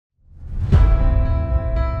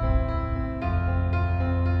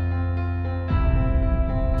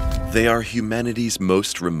They are humanity's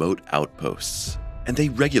most remote outposts, and they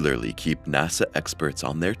regularly keep NASA experts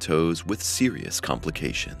on their toes with serious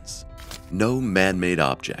complications. No man-made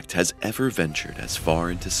object has ever ventured as far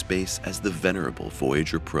into space as the venerable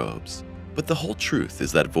Voyager probes. But the whole truth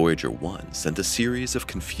is that Voyager 1 sent a series of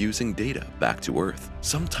confusing data back to Earth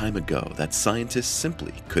some time ago that scientists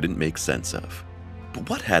simply couldn't make sense of. But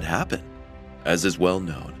what had happened? As is well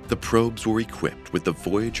known, the probes were equipped with the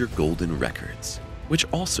Voyager Golden Records, which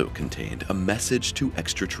also contained a message to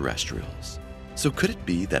extraterrestrials. So could it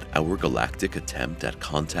be that our galactic attempt at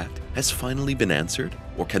contact has finally been answered?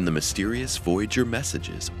 Or can the mysterious Voyager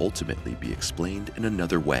messages ultimately be explained in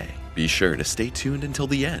another way? Be sure to stay tuned until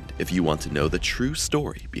the end if you want to know the true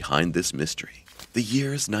story behind this mystery. The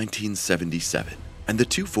year is 1977, and the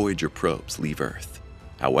two Voyager probes leave Earth.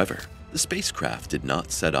 However, the spacecraft did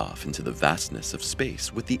not set off into the vastness of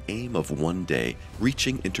space with the aim of one day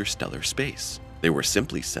reaching interstellar space. They were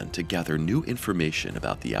simply sent to gather new information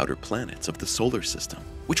about the outer planets of the solar system,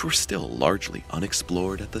 which were still largely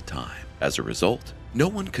unexplored at the time. As a result, no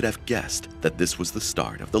one could have guessed that this was the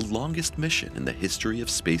start of the longest mission in the history of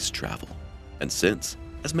space travel. And since,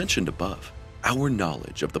 as mentioned above, our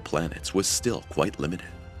knowledge of the planets was still quite limited,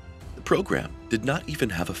 the program did not even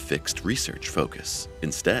have a fixed research focus.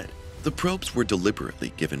 Instead, the probes were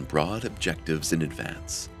deliberately given broad objectives in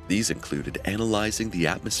advance. These included analyzing the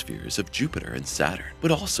atmospheres of Jupiter and Saturn,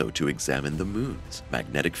 but also to examine the moons,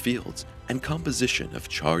 magnetic fields, and composition of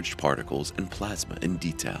charged particles and plasma in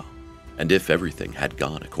detail. And if everything had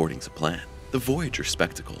gone according to plan, the Voyager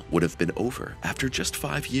spectacle would have been over after just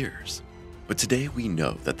 5 years. But today we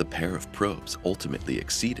know that the pair of probes ultimately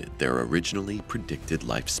exceeded their originally predicted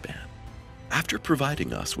lifespan. After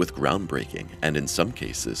providing us with groundbreaking and in some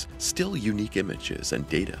cases still unique images and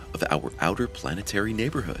data of our outer planetary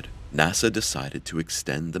neighborhood, NASA decided to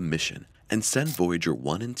extend the mission and send Voyager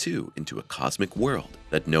 1 and 2 into a cosmic world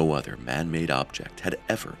that no other man-made object had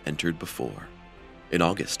ever entered before. In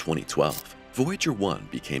August 2012, Voyager 1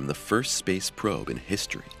 became the first space probe in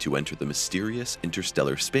history to enter the mysterious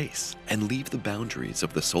interstellar space and leave the boundaries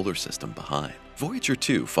of the solar system behind. Voyager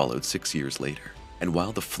 2 followed 6 years later. And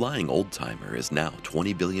while the flying old-timer is now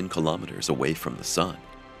 20 billion kilometers away from the Sun,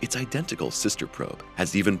 its identical sister probe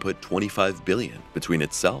has even put 25 billion between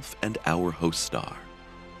itself and our host star.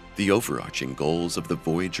 The overarching goals of the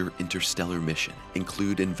Voyager interstellar mission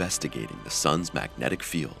include investigating the Sun's magnetic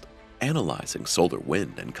field, analyzing solar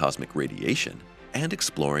wind and cosmic radiation, and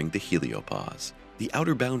exploring the heliopause, the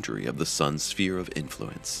outer boundary of the Sun's sphere of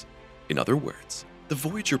influence. In other words, the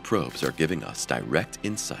Voyager probes are giving us direct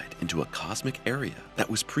insight into a cosmic area that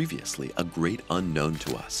was previously a great unknown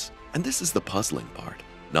to us. And this is the puzzling part.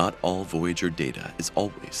 Not all Voyager data is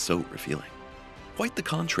always so revealing. Quite the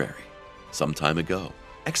contrary. Some time ago,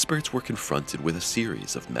 experts were confronted with a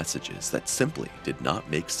series of messages that simply did not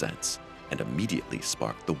make sense and immediately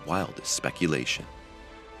sparked the wildest speculation.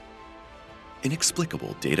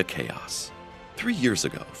 Inexplicable data chaos. 3 years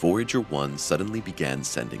ago, Voyager 1 suddenly began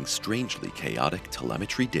sending strangely chaotic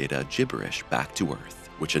telemetry data gibberish back to Earth,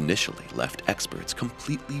 which initially left experts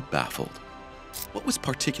completely baffled. What was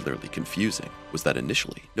particularly confusing was that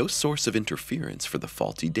initially no source of interference for the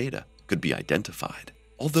faulty data could be identified,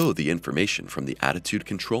 although the information from the attitude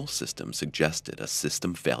control system suggested a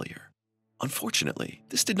system failure. Unfortunately,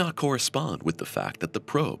 this did not correspond with the fact that the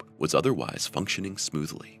probe was otherwise functioning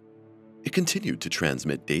smoothly. It continued to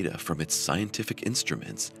transmit data from its scientific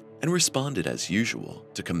instruments and responded as usual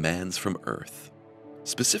to commands from Earth.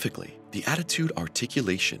 Specifically, the Attitude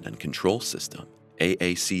Articulation and Control System,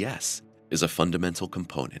 AACS, is a fundamental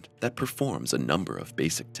component that performs a number of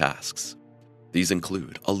basic tasks. These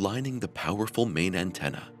include aligning the powerful main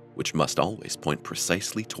antenna, which must always point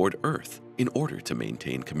precisely toward Earth in order to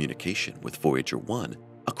maintain communication with Voyager 1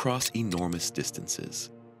 across enormous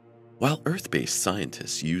distances. While Earth-based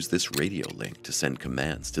scientists use this radio link to send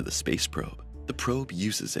commands to the space probe, the probe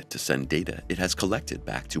uses it to send data it has collected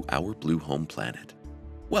back to our blue home planet.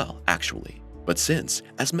 Well, actually, but since,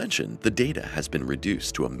 as mentioned, the data has been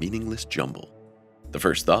reduced to a meaningless jumble. The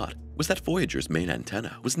first thought was that Voyager's main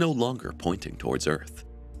antenna was no longer pointing towards Earth,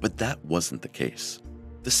 but that wasn't the case.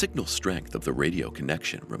 The signal strength of the radio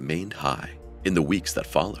connection remained high. In the weeks that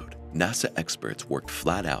followed, NASA experts worked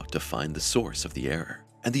flat out to find the source of the error.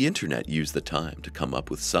 And the internet used the time to come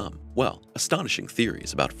up with some, well, astonishing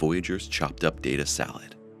theories about Voyager's chopped-up data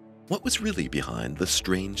salad. What was really behind the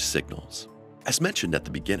strange signals? As mentioned at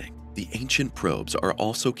the beginning, the ancient probes are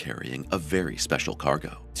also carrying a very special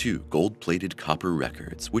cargo, 2 gold-plated copper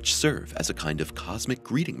records which serve as a kind of cosmic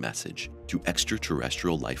greeting message to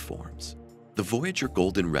extraterrestrial life forms. The Voyager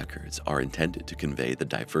Golden Records are intended to convey the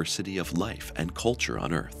diversity of life and culture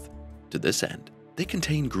on Earth, To this end, they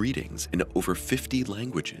contain greetings in over 50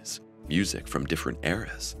 languages, music from different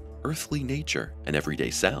eras, earthly nature and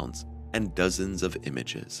everyday sounds, and dozens of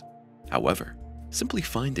images. However, simply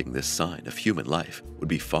finding this sign of human life would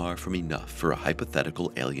be far from enough for a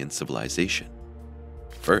hypothetical alien civilization.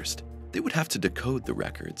 First, they would have to decode the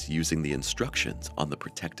records using the instructions on the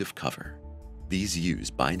protective cover. These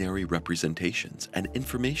use binary representations and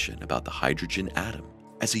information about the hydrogen atom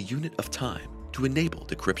as a unit of time to enable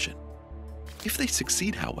decryption. If they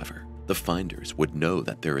succeed, however, the finders would know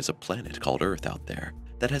that there is a planet called Earth out there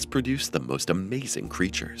that has produced the most amazing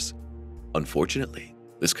creatures. Unfortunately,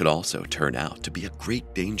 this could also turn out to be a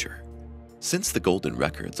great danger. Since the Golden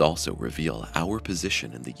Records also reveal our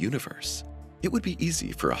position in the universe, it would be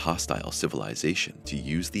easy for a hostile civilization to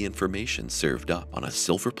use the information served up on a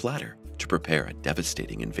silver platter to prepare a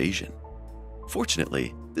devastating invasion.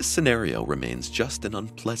 Fortunately, this scenario remains just an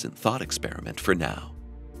unpleasant thought experiment for now,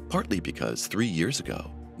 partly because 3 years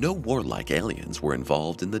ago, no warlike aliens were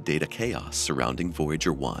involved in the data chaos surrounding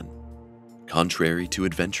Voyager 1. Contrary to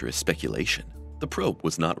adventurous speculation, the probe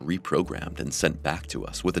was not reprogrammed and sent back to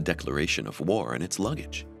us with a declaration of war in its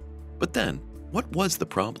luggage. But then, what was the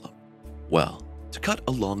problem? Well, to cut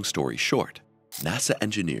a long story short, NASA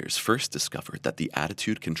engineers first discovered that the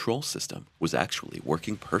attitude control system was actually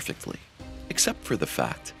working perfectly, except for the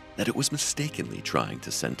fact that it was mistakenly trying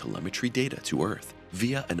to send telemetry data to Earth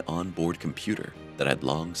via an onboard computer that had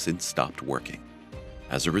long since stopped working.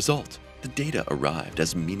 As a result, the data arrived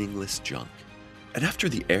as meaningless junk. And after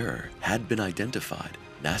the error had been identified,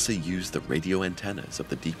 NASA used the radio antennas of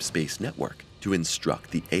the Deep Space Network to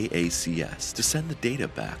instruct the AACS to send the data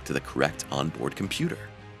back to the correct onboard computer.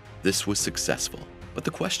 This was successful, but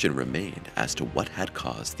the question remained as to what had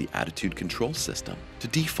caused the attitude control system to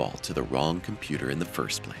default to the wrong computer in the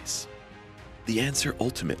first place. The answer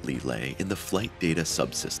ultimately lay in the flight data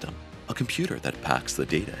subsystem, a computer that packs the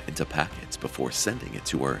data into packets before sending it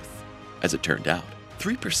to Earth. As it turned out,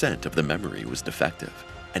 3% of the memory was defective,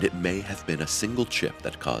 and it may have been a single chip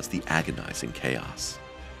that caused the agonizing chaos.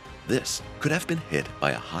 This could have been hit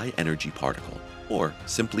by a high-energy particle, or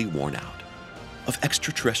simply worn out, of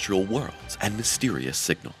extraterrestrial worlds and mysterious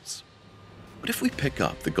signals. But if we pick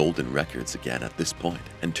up the Golden Records again at this point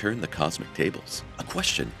and turn the cosmic tables, a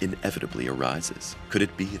question inevitably arises. Could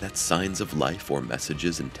it be that signs of life or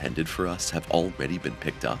messages intended for us have already been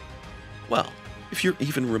picked up? Well, if you're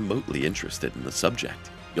even remotely interested in the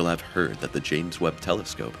subject, you'll have heard that the James Webb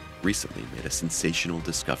Telescope recently made a sensational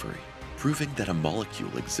discovery, proving that a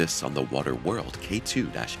molecule exists on the water world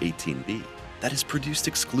K2-18b that is produced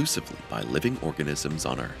exclusively by living organisms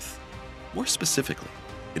on Earth. More specifically,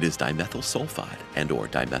 it is dimethyl sulfide and/or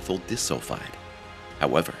dimethyl disulfide.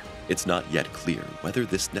 However, it's not yet clear whether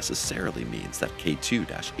this necessarily means that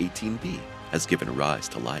K2-18b has given rise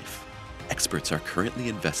to life. Experts are currently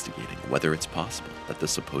investigating whether it's possible that the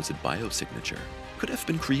supposed biosignature could have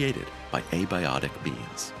been created by abiotic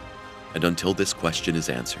means. And until this question is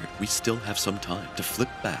answered, we still have some time to flip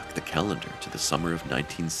back the calendar to the summer of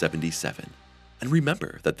 1977. And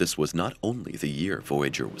remember that this was not only the year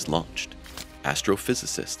Voyager was launched.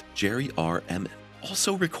 Astrophysicist Jerry R. Emmon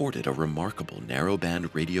also recorded a remarkable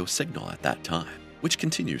narrowband radio signal at that time, which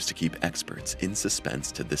continues to keep experts in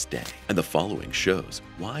suspense to this day. And the following shows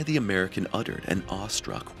why the American uttered an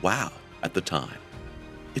awestruck "wow" at the time.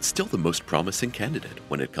 It's still the most promising candidate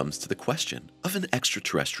when it comes to the question of an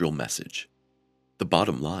extraterrestrial message. The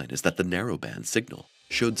bottom line is that the narrowband signal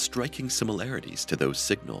showed striking similarities to those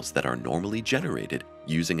signals that are normally generated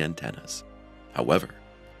using antennas. However,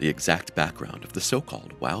 the exact background of the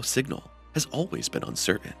so-called wow signal has always been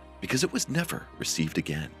uncertain because it was never received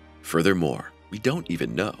again. Furthermore, we don't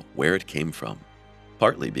even know where it came from,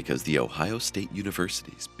 partly because the Ohio State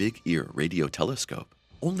University's Big Ear radio telescope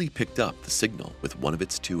only picked up the signal with one of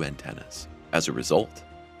its two antennas. As a result,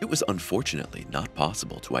 it was unfortunately not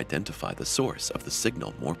possible to identify the source of the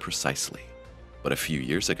signal more precisely. But a few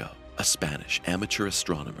years ago, a Spanish amateur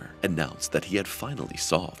astronomer announced that he had finally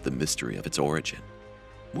solved the mystery of its origin.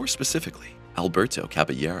 More specifically, Alberto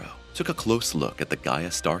Caballero took a close look at the Gaia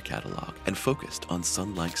star catalog and focused on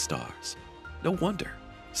sun-like stars. No wonder,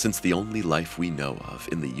 since the only life we know of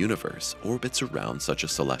in the universe orbits around such a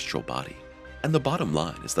celestial body. And the bottom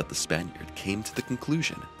line is that the Spaniard came to the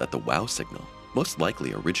conclusion that the wow signal most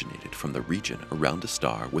likely originated from the region around a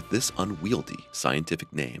star with this unwieldy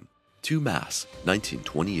scientific name, 2 Mass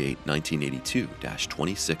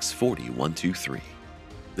 1928-1982-2640-123.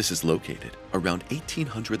 This is located around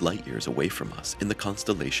 1,800 light-years away from us in the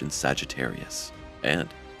constellation Sagittarius, and,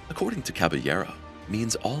 according to Caballero,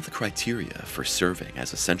 means all the criteria for serving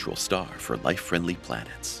as a central star for life-friendly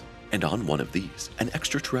planets. And on one of these, an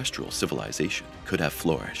extraterrestrial civilization could have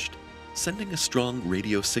flourished, sending a strong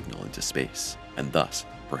radio signal into space, and thus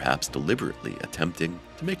perhaps deliberately attempting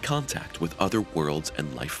to make contact with other worlds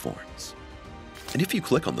and life forms. And if you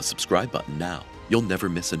click on the subscribe button now, you'll never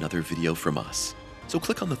miss another video from us. So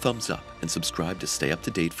click on the thumbs up and subscribe to stay up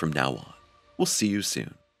to date from now on. We'll see you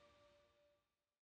soon.